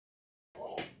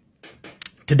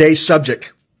Today's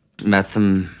subject.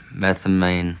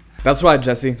 Methylamine. That's right,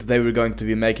 Jesse, today we're going to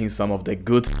be making some of the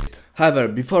good shit. However,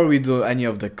 before we do any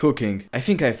of the cooking, I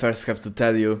think I first have to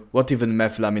tell you what even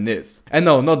methylamine is. And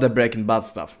no, not the Breaking Bad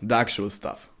stuff, the actual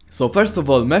stuff. So first of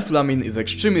all, methylamine is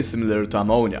extremely similar to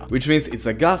ammonia, which means it's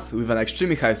a gas with an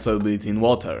extremely high solubility in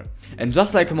water. And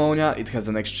just like ammonia, it has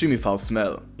an extremely foul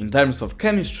smell. In terms of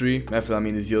chemistry,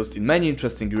 methylamine is used in many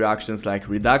interesting reactions like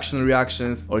reduction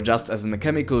reactions or just as a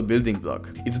chemical building block.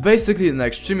 It's basically an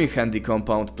extremely handy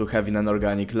compound to have in an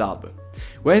organic lab.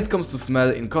 When it comes to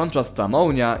smell, in contrast to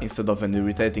ammonia, instead of an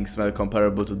irritating smell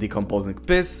comparable to decomposing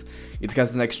piss, it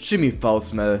has an extremely foul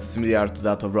smell similar to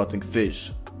that of rotting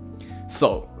fish.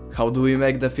 So, how do we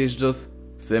make the fish juice?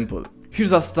 Simple.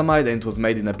 Here's acetamide and it was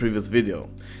made in a previous video.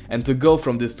 And to go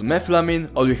from this to methylamine,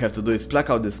 all we have to do is pluck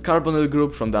out this carbonyl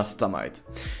group from the acetamide.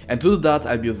 And to do that,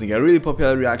 I'll be using a really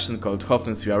popular reaction called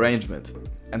Hofmann's rearrangement.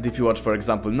 And if you watch for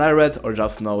example Narred or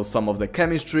just know some of the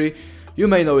chemistry, you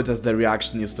may know it as the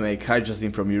reaction used to make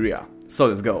hydrazine from urea. So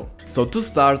let's go. So to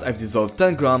start, I've dissolved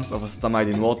 10 grams of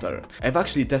acetamide in water. I've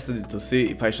actually tested it to see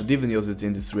if I should even use it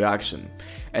in this reaction,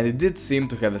 and it did seem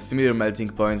to have a similar melting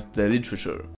point to the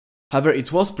literature. However,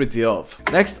 it was pretty off.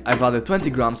 Next, I've added 20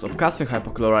 grams of calcium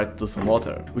hypochlorite to some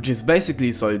water, which is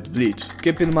basically solid bleach.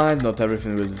 Keep in mind, not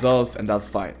everything will dissolve, and that's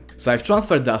fine. So I've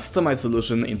transferred the acetamide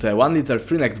solution into a 1 liter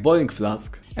free-necked boiling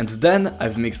flask, and then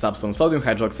I've mixed up some sodium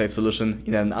hydroxide solution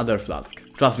in another flask.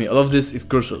 Trust me, all of this is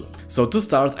crucial. So to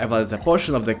start, I've added a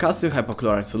portion of the calcium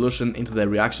hypochlorite solution into the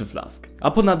reaction flask.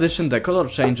 Upon addition, the color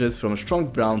changes from strong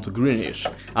brown to greenish.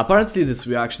 Apparently this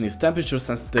reaction is temperature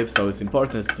sensitive, so it's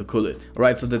important to cool it.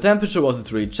 Alright, so the temperature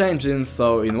wasn't really changing,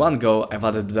 so in one go I've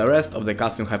added the rest of the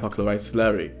calcium hypochlorite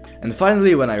slurry. And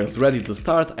finally, when I was ready to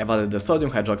start, I've added the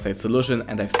sodium hydroxide solution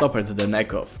and I've stoppered the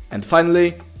neck off. And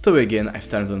finally, to begin, I've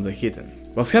turned on the heating.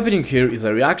 What's happening here is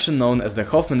a reaction known as the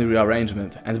Hofmann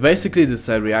rearrangement, and basically this is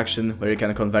a reaction where you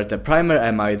can convert a primary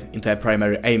amide into a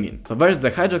primary amine. So first,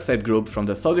 the hydroxide group from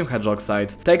the sodium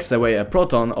hydroxide takes away a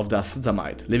proton of the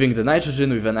acetamide, leaving the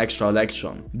nitrogen with an extra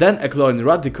electron. Then a chlorine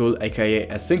radical, aka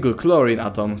a single chlorine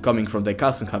atom coming from the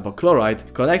calcium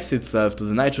hypochlorite, connects itself to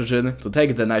the nitrogen to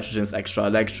take the nitrogen's extra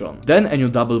electron. Then a new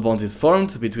double bond is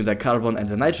formed between the carbon and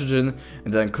the nitrogen,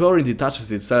 and then chlorine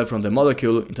detaches itself from the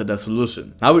molecule into the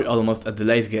solution. Now we're almost at the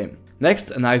late game.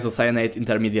 Next, an isocyanate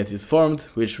intermediate is formed,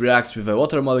 which reacts with a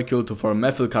water molecule to form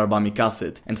methylcarbamic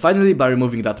acid. And finally, by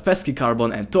removing that pesky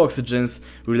carbon and two oxygens,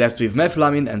 we're left with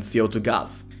methylamine and CO2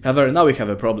 gas. However, now we have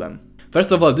a problem.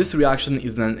 First of all, this reaction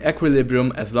is in an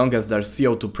equilibrium as long as there's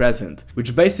CO2 present,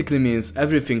 which basically means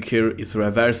everything here is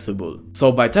reversible.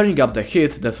 So by turning up the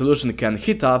heat, the solution can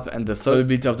heat up and the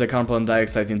solubility of the carbon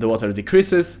dioxide in the water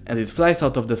decreases, and it flies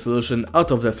out of the solution,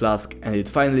 out of the flask, and it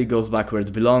finally goes back where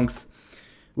it belongs,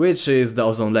 which is the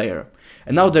ozone layer.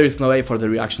 And now there is no way for the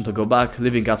reaction to go back,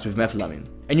 leaving us with methylamine.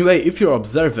 Anyway, if you're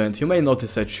observant, you may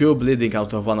notice a tube leading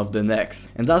out of one of the necks,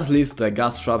 and that leads to a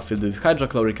gas trap filled with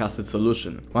hydrochloric acid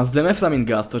solution. Once the methylamine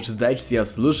gas touches the HCl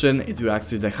solution, it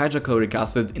reacts with the hydrochloric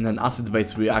acid in an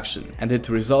acid-base reaction, and it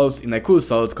results in a cool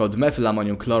salt called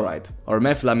methylammonium chloride, or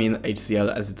methylamine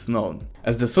HCl as it's known.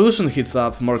 As the solution heats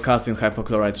up, more calcium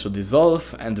hypochlorite should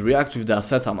dissolve and react with the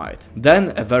acetamide.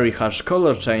 Then a very harsh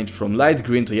color change from light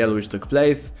green to yellowish took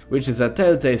place, which is a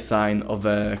telltale sign of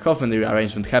a Hofmann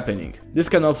rearrangement happening. This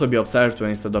can also be observed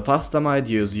when instead of acetamide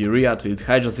you use urea to yield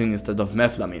hydrazine instead of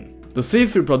methylamine. To see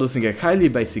if we're producing a highly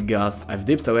basic gas, I've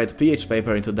dipped a wet pH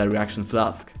paper into the reaction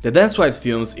flask. The dense white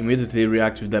fumes immediately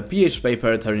react with the pH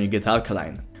paper, turning it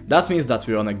alkaline. That means that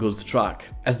we're on a good track.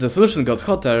 As the solution got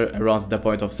hotter, around the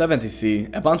point of 70 C,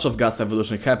 a bunch of gas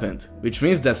evolution happened, which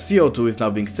means that CO2 is now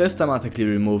being systematically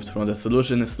removed from the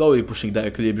solution, slowly pushing the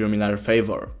equilibrium in our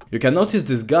favor. You can notice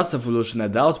this gas evolution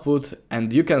at the output,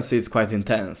 and you can see it's quite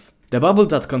intense. The bubble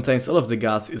that contains all of the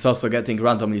gas is also getting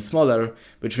randomly smaller,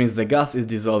 which means the gas is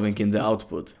dissolving in the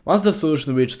output. Once the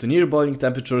solution reached near boiling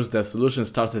temperatures, the solution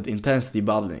started intensely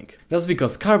bubbling. That's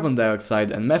because carbon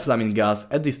dioxide and methylamine gas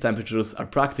at these temperatures are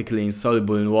practically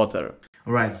insoluble in water.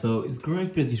 Alright, so it's growing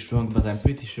pretty strong, but I'm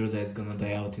pretty sure that it's gonna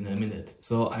die out in a minute.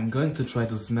 So I'm going to try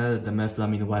to smell the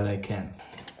methylamine while I can.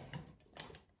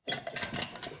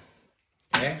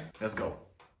 Okay, let's go.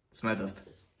 Smell test.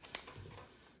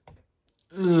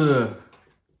 Ugh.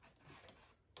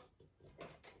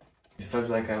 It felt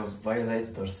like I was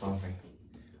violated or something.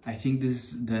 I think this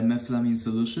is the methylamine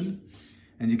solution,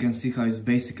 and you can see how it's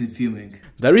basically fuming.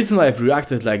 The reason why I've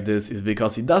reacted like this is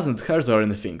because it doesn't hurt or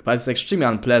anything, but it's extremely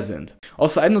unpleasant.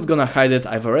 Also, I'm not gonna hide it,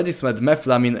 I've already smelled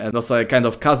methylamine, and also a kind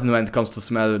of cousin when it comes to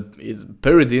smell is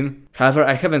pyridine. However,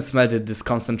 I haven't smelled it this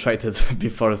concentrated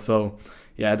before, so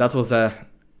yeah, that was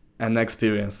an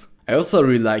experience. I also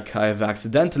really like how I've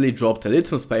accidentally dropped a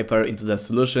litmus paper into the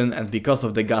solution, and because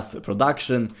of the gas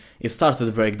production, it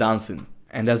started breakdancing.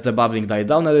 And as the bubbling died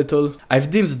down a little,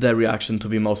 I've deemed the reaction to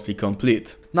be mostly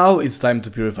complete. Now it's time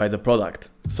to purify the product.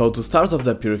 So to start off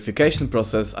the purification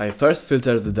process, I first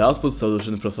filtered the output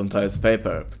solution through some toilet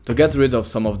paper to get rid of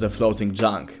some of the floating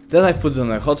junk. Then I've put it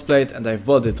on a hot plate and I've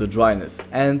boiled it to dryness.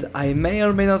 And I may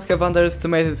or may not have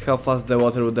underestimated how fast the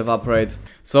water would evaporate.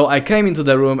 So I came into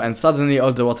the room and suddenly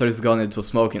all the water is gone, it was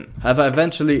smoking. However,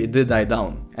 eventually it did die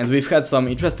down. And we've had some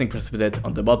interesting precipitate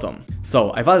on the bottom.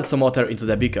 So I've added some water into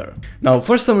the beaker. Now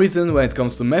for some reason, when it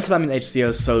comes to methylamine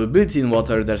HCl solubility in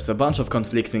water, there's a bunch of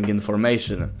conflicting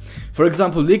information. For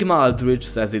example, Ligma Aldrich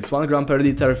says it's 1 gram per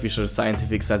liter, Fisher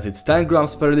Scientific says it's 10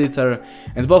 grams per liter,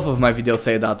 and both of my videos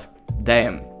say that,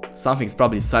 damn, something's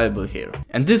probably soluble here.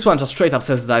 And this one just straight up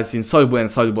says that it's insoluble and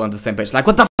soluble on the same page, like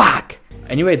what the fuck?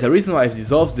 Anyway, the reason why I've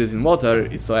dissolved this in water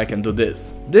is so I can do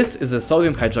this. This is a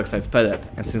sodium hydroxide pellet,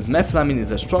 and since methylamine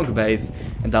is a strong base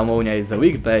and ammonia is a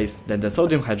weak base, then the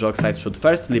sodium hydroxide should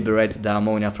first liberate the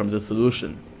ammonia from the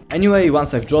solution. Anyway,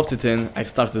 once I've dropped it in, I've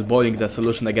started boiling the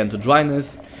solution again to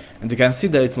dryness, and you can see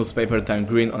the litmus paper turn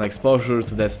green on exposure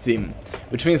to the steam,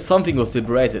 which means something was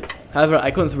liberated. However,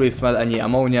 I couldn't really smell any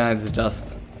ammonia and it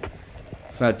just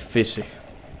smelled fishy.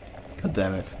 God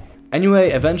damn it.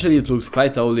 Anyway, eventually it looks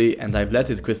quite oily and I've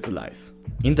let it crystallize.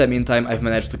 In the meantime, I've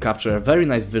managed to capture a very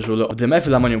nice visual of the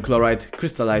methylammonium chloride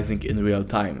crystallizing in real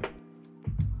time.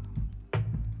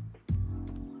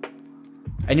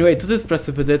 Anyway, to this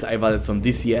precipitate I've added some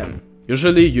DCM.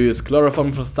 Usually you use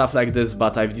chloroform for stuff like this,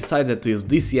 but I've decided to use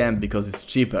DCM because it's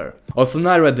cheaper. Also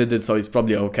Naira did it, so it's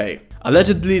probably okay.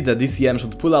 Allegedly the DCM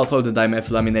should pull out all the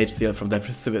dimethylamine HCl from the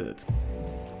precipitate.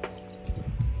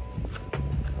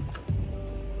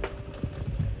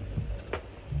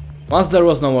 Once there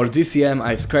was no more DCM,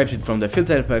 I've scraped it from the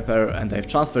filter paper and I've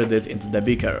transferred it into the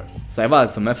beaker, so I've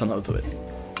added some methanol to it.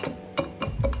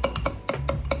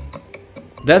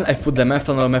 Then I've put the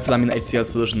methylamine HCl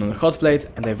solution on a hot plate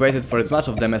and I've waited for as much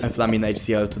of the methylamine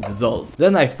HCl to dissolve.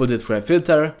 Then I've put it through a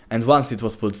filter, and once it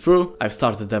was put through, I've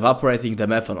started evaporating the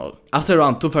methanol. After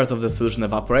around 2/3 of the solution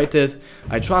evaporated,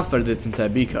 I transferred this into a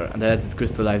beaker and I let it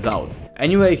crystallize out.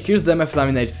 Anyway, here's the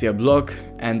methylamine HCl block,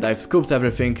 and I've scooped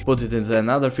everything, put it into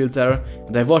another filter,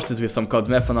 and I've washed it with some cold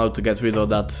methanol to get rid of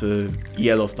that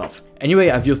yellow stuff.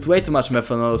 Anyway, I've used way too much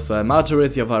methanol, so a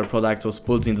majority of our product was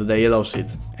put into the yellow sheet.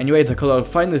 Anyway, the color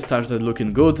finally started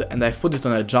looking good, and I've put it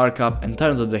on a jar cap and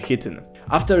turned on the heating.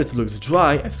 After it looked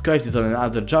dry, I've scraped it on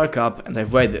another jar cap and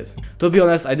I've weighed it. To be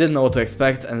honest, I didn't know what to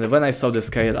expect, and when I saw the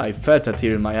scale I felt a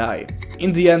tear in my eye.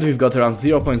 In the end, we've got around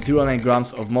 0.09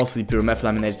 grams of mostly pure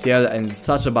methylamine HCl, and it's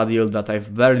such a bad yield that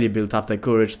I've barely built up the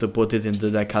courage to put it into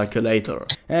the calculator.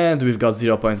 And we've got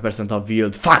 0% of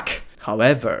yield. Fuck!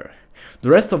 However, the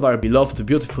rest of our beloved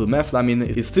beautiful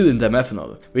methylamine is still in the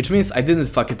methanol, which means I didn't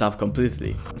fuck it up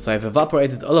completely. So I've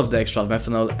evaporated all of the extra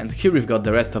methanol, and here we've got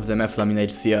the rest of the methylamine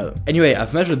HCl. Anyway,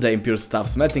 I've measured the impure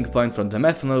stuff's melting point from the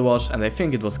methanol wash and I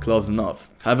think it was close enough.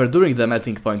 However, during the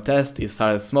melting point test it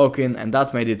started smoking and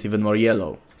that made it even more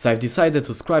yellow. So I've decided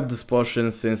to scrap this portion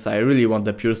since I really want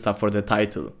the pure stuff for the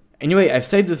title. Anyway, I've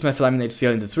stayed this methylamine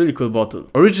HCl in this really cool bottle.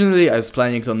 Originally I was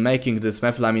planning on making this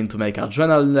methylamine to make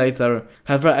adrenaline later,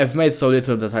 however I've made so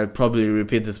little that I'll probably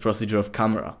repeat this procedure off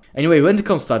camera. Anyway, when it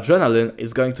comes to adrenaline,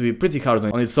 it's going to be pretty hard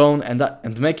on its own,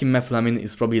 and making methylamine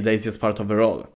is probably the easiest part overall.